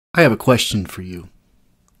I have a question for you.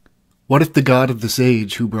 What if the God of this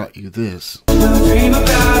age who brought you this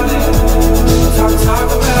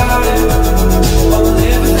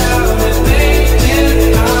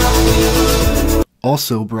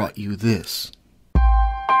also brought you this?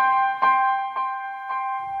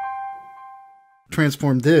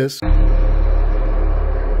 Transform this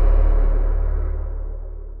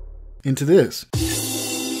into this.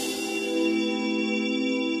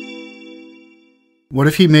 What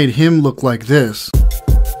if he made him look like this?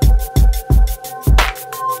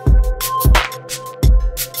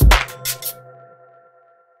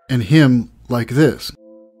 And him like this?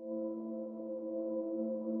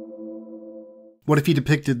 What if he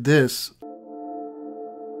depicted this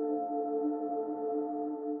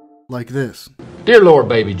like this? Dear Lord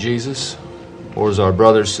baby Jesus, or as our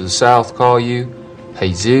brothers to the south call you,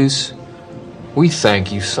 Jesus, we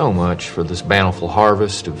thank you so much for this bountiful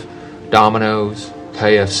harvest of Domino's,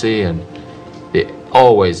 KFC, and the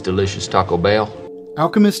always delicious Taco Bell.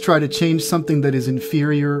 Alchemists try to change something that is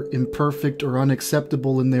inferior, imperfect, or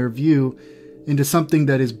unacceptable in their view into something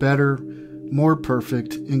that is better, more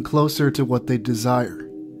perfect, and closer to what they desire.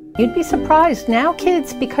 You'd be surprised. Now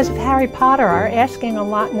kids, because of Harry Potter, are asking a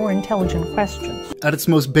lot more intelligent questions. At its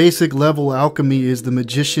most basic level, alchemy is the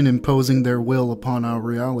magician imposing their will upon our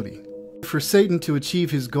reality. For Satan to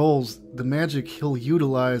achieve his goals, the magic he'll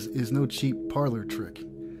utilize is no cheap parlor trick.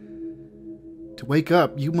 To wake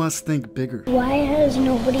up, you must think bigger. Why has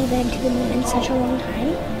nobody been to the moon in such a long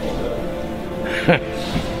time?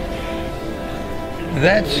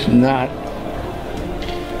 That's not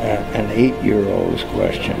an 8-year-old's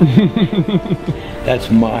question.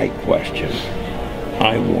 That's my question.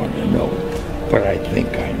 I want to know, but I think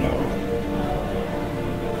I know.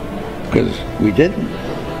 Because we didn't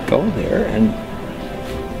go there, and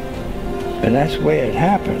that's the way it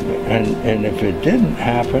happened. And if it didn't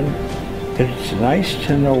happen, it's nice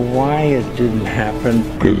to know why it didn't happen.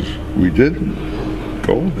 Because we didn't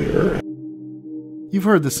go there. You've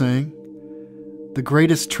heard the saying, the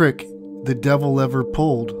greatest trick the devil ever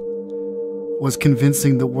pulled was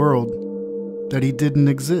convincing the world that he didn't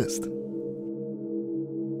exist.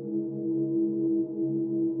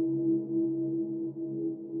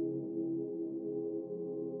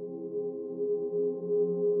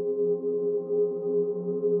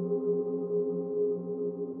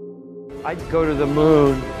 I'd go to the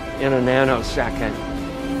moon in a nanosecond.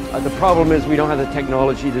 The problem is we don't have the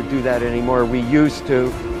technology to do that anymore. We used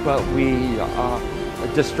to, but we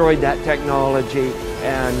destroyed that technology,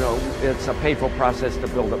 and it's a painful process to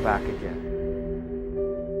build it back again.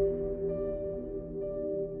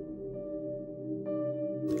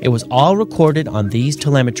 It was all recorded on these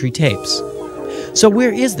telemetry tapes. So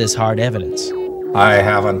where is this hard evidence? I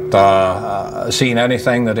haven't seen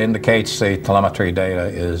anything that indicates the telemetry data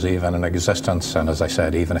is even in existence, and as I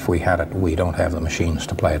said, even if we had it, we don't have the machines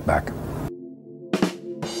to play it back.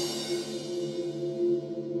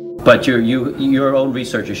 But your own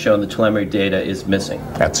research has shown the telemetry data is missing.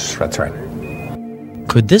 That's right.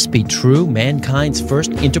 Could this be true? Mankind's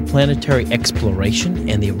first interplanetary exploration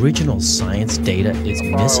and the original science data is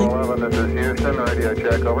missing? 11, this is Houston, radio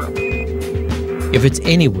check, over. If it's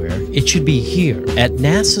anywhere, it should be here at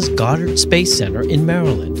NASA's Goddard Space Center in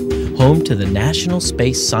Maryland, home to the National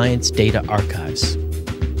Space Science Data Archives.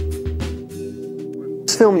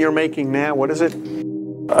 This film you're making now, what is it?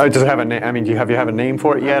 Does it have a name? I mean, do you have a name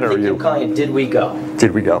for it yet, or I'm calling it Did We Go?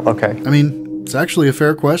 Did We Go? Okay. I mean, it's actually a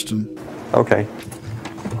fair question. Okay.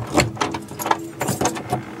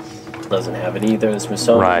 Doesn't have it either. The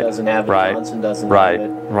Smithsonian doesn't have it. Johnson doesn't have it.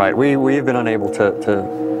 Right. We've been unable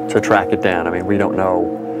to track it down. I mean, we don't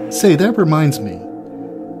know. Say, that reminds me.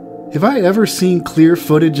 Have I ever seen clear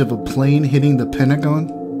footage of a plane hitting the Pentagon?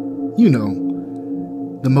 You know,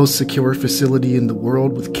 the most secure facility in the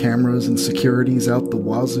world with cameras and securities out the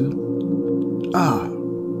wazoo. Ah,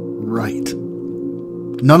 right.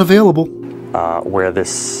 None available. Where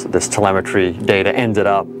this telemetry data ended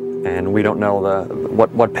up, and we don't know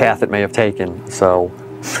what path it may have taken. So,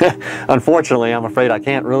 unfortunately, I'm afraid I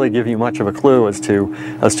can't really give you much of a clue as to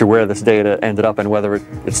where this data ended up and whether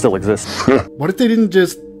it still exists. What if they didn't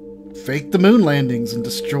just fake the moon landings and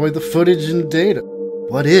destroy the footage and data?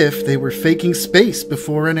 What if they were faking space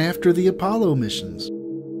before and after the Apollo missions?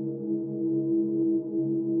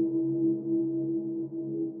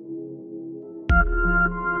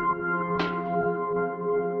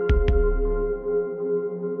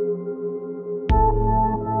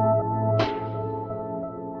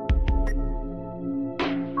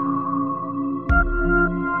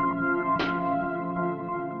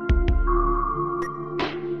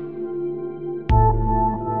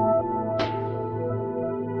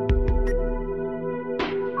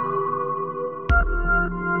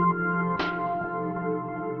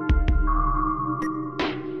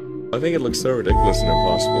 think it looks so ridiculous and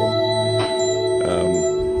impossible.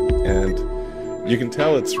 And you can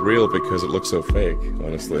tell it's real because it looks so fake,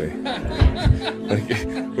 honestly. Like,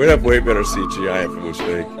 we'd have way better CGI if it was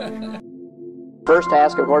fake. First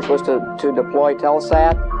task, of course, was to deploy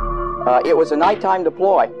Telesat. It was a nighttime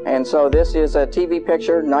deploy, and so this is a TV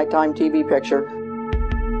picture, nighttime TV picture.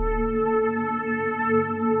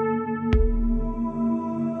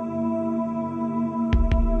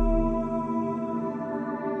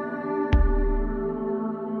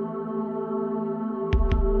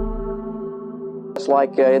 It's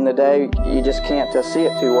like in the day, you just can't see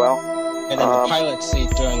it too well. And in the pilot seat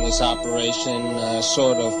during this operation,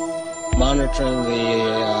 sort of monitoring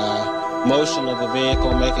the motion of the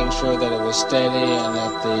vehicle, making sure that it was steady and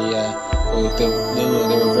that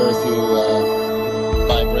there were very few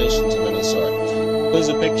vibrations of any sort. Here's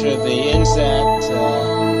a picture of the INSAT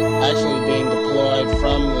actually being deployed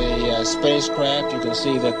from the spacecraft. You can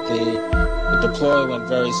see that the deploy went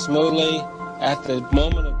very smoothly. At the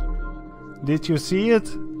moment of Did you see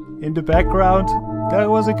it? In the background? There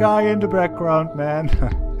was a guy in the background, man.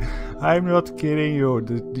 I'm not kidding you.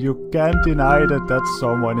 You can't deny that that's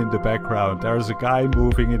someone in the background. There's a guy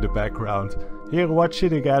moving in the background. Here, watch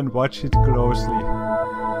it again. Watch it closely.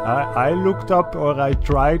 I looked up, or I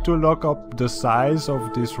tried to look up the size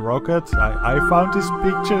of this rocket. I found this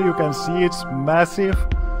picture. You can see it's massive.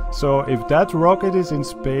 So if that rocket is in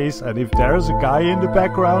space and if there's a guy in the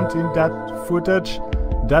background in that footage,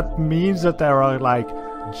 that means that there are like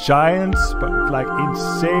giants, but like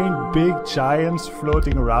insane big giants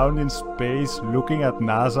floating around in space looking at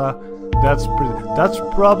NASA. That's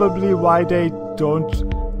probably why they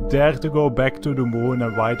don't dare to go back to the moon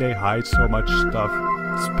and why they hide so much stuff.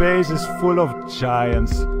 Space is full of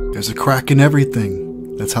giants. There's a crack in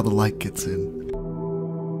everything. That's how the light gets in.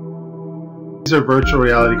 These are virtual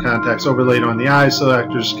reality contacts overlaid on the eyes so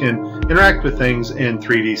actors can interact with things in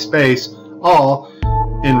 3D space, all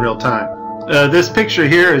in real time. This picture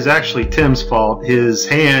here is actually Tim's fault. His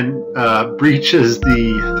hand breaches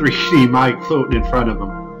the 3D mic floating in front of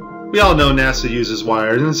him. We all know NASA uses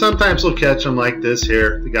wires, and sometimes we'll catch them like this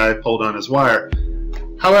here. The guy pulled on his wire.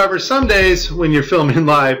 However, some days when you're filming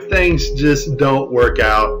live, things just don't work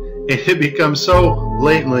out, and it becomes so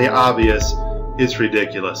blatantly obvious, it's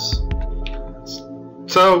ridiculous.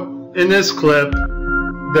 So, in this clip,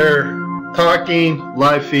 they're talking,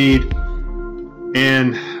 live feed,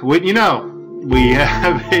 and wouldn't you know, we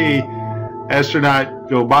have a astronaut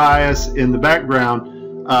go by us in the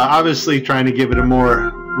background, obviously trying to give it a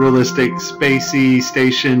more realistic, spacey,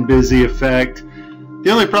 station busy effect. The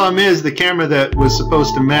only problem is the camera that was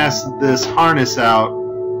supposed to mask this harness out,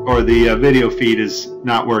 or the video feed, is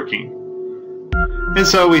not working. And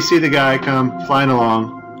so we see the guy come flying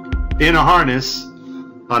along in a harness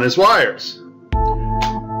on his wires.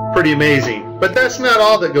 Pretty amazing. But that's not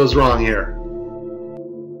all that goes wrong here.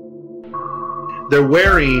 They're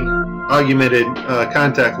wearing augmented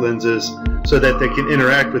contact lenses so that they can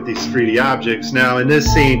interact with these 3D objects. Now in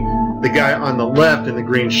this scene, the guy on the left in the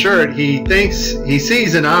green shirt, he thinks he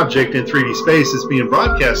sees an object in 3D space that's being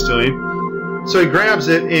broadcast to him, so he grabs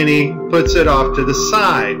it and he puts it off to the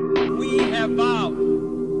side. We have vowed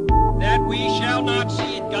that we shall not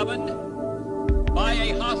see it governed by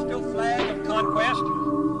a hostile flag of conquest,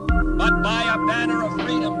 but by a banner of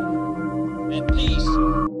freedom and peace.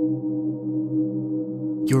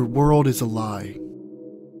 Your world is a lie.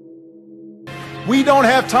 We don't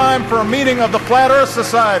have time for a meeting of the Flat Earth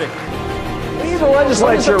Society. The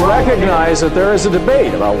legislature recognized that there is a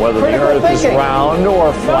debate about whether the Earth is round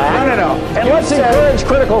or flat. No. And let's encourage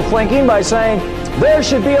critical thinking by saying there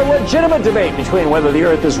should be a legitimate debate between whether the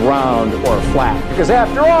Earth is round or flat. Because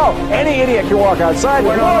after all, any idiot can walk outside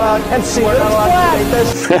and see that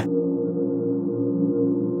it's flat.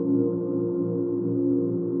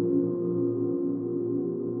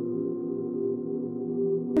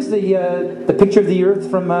 Here's the picture of the Earth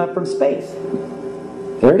from space.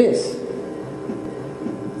 There it is.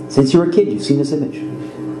 Since you were a kid, you've seen this image.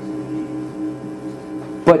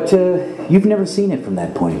 But you've never seen it from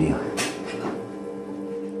that point of view.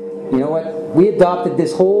 You know what? We adopted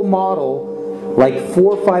this whole model like 400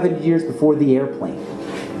 or 500 years before the airplane.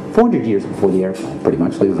 400 years before the airplane, pretty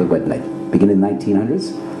much. It was like, beginning in the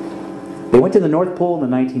 1900s. They went to the North Pole in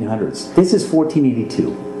the 1900s. This is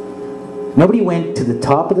 1482. Nobody went to the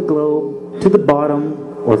top of the globe, to the bottom,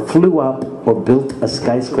 or flew up, or built a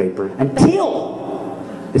skyscraper until...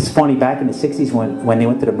 It's funny, back in the 60s when they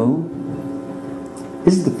went to the moon,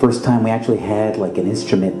 this is the first time we actually had like an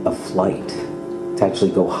instrument of flight to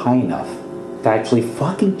actually go high enough to actually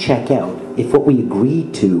fucking check out if what we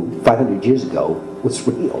agreed to 500 years ago was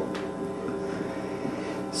real.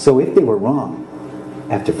 So if they were wrong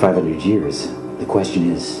after 500 years, the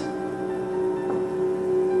question is,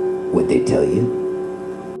 would they tell you?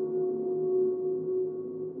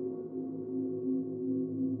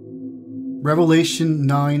 Revelation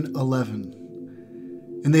 9:11.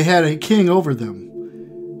 And they had a king over them,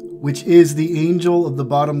 which is the angel of the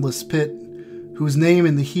bottomless pit, whose name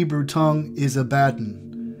in the Hebrew tongue is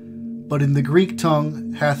Abaddon, but in the Greek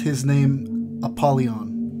tongue hath his name Apollyon.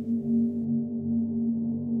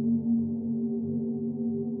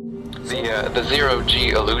 The zero-G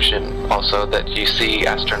illusion, also, that you see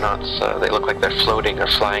astronauts, they look like they're floating or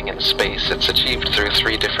flying in space. It's achieved through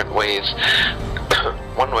 3 different ways.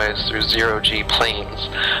 One way is through zero-G planes.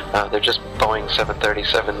 They're just Boeing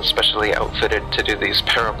 737s specially outfitted to do these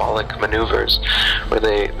parabolic maneuvers, where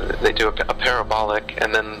they do a parabolic,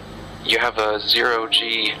 and then you have a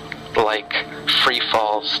zero-G like free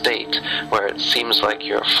fall state where it seems like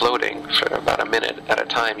you're floating for about a minute at a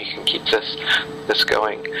time. You can keep this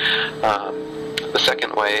going. The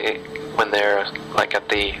second way, when they're like at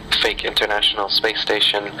the fake International Space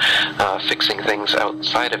Station fixing things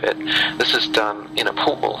outside of it, this is done in a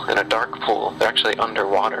pool, in a dark pool. They're actually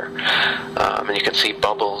underwater, and you can see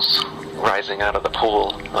bubbles rising out of the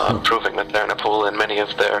pool, proving that they're in a pool in many of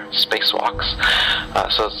their spacewalks.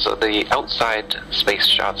 So the outside space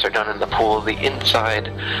shots are done in the pool. The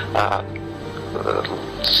inside,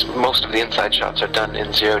 most of the inside shots are done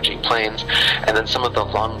in zero-G planes, and then some of the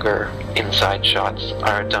longer inside shots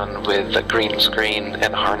are done with a green screen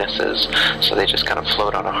and harnesses. So they just kind of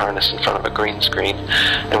float on a harness in front of a green screen.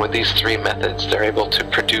 And with these 3 methods, they're able to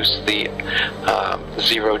produce the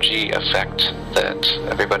zero-G effect that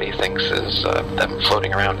everybody thinks is them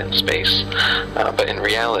floating around in space. But in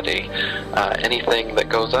reality, anything that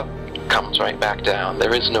goes up comes right back down.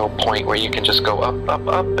 There is no point where you can just go up, up,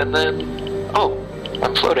 up, and then, oh,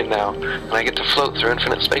 I'm floating now, and I get to float through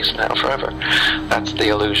infinite space now forever. That's the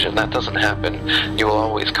illusion. That doesn't happen. You will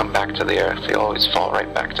always come back to the Earth. You'll always fall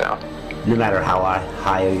right back down. No matter how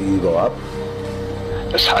high you go up?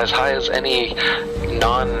 As high as any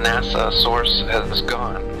non-NASA source has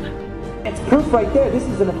gone. It's proof right there. This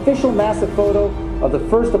is an official NASA photo of the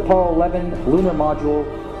first Apollo 11 lunar module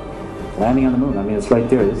landing on the moon. I mean, it's right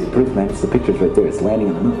there. This is proof, man. It's the picture's right there. It's landing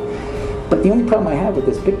on the moon. But the only problem I have with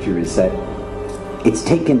this picture is that it's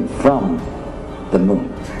taken from the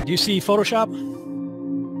moon. Do you see Photoshop?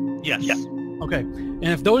 Yes. Yes. Okay. And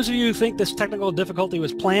if those of you who think this technical difficulty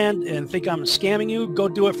was planned and think I'm scamming you, go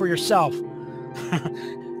do it for yourself.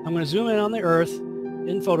 I'm going to zoom in on the Earth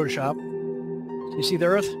in Photoshop. You see the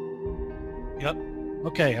Earth? Yep.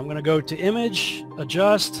 Okay, I'm going to go to Image,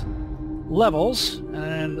 Adjust, Levels,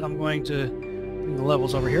 and I'm going to bring the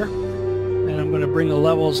levels over here. And I'm going to bring the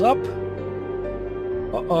levels up.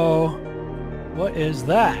 Uh-oh. What is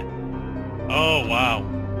that? Oh, wow.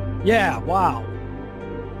 Yeah, wow.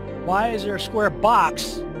 Why is there a square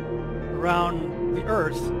box around the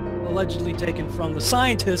Earth allegedly taken from the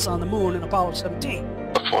scientists on the moon in Apollo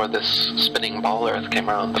 17? Before this spinning ball Earth came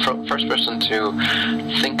around, the first person to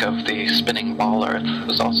think of the spinning ball Earth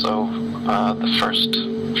was also the first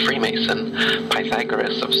Freemason,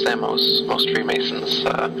 Pythagoras of Samos. Most Freemasons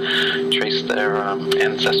trace their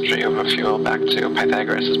ancestry of a few back to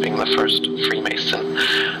Pythagoras as being the first Freemason.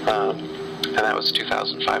 And that was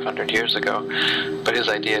 2,500 years ago. But his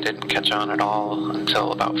idea didn't catch on at all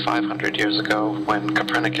until about 500 years ago when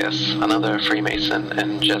Copernicus, another Freemason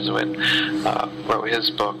and Jesuit, wrote his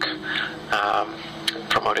book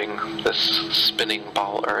promoting this spinning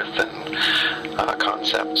ball Earth and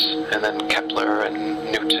concept. And then Kepler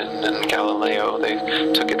and Newton and Galileo, they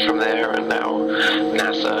took it from there, and now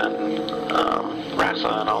NASA and RASA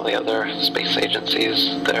and all the other space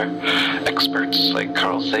agencies, they're experts like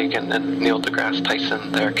Carl Sagan and Neil deGrasse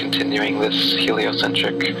Tyson. They're continuing this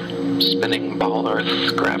heliocentric spinning ball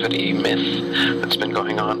Earth gravity myth that's been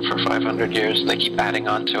going on for 500 years, and they keep adding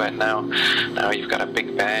on to it now. Now you've got a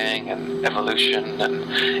Big Bang and evolution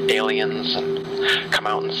and aliens, and come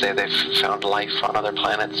out and say they've found life on other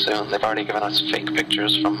planets soon. They've already given us fake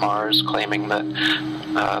pictures from Mars claiming that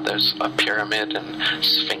there's a pyramid and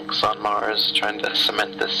Sphinx on Mars, trying to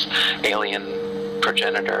cement this alien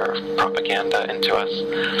progenitor propaganda into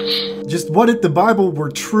us. Just what if the Bible were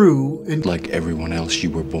true? Like everyone else, you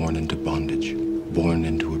were born into bondage, born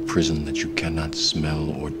into a prison that you cannot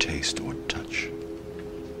smell or taste or touch.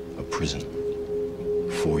 A prison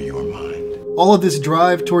for your mind. All of this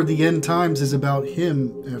drive toward the end times is about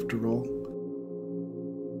him, after all.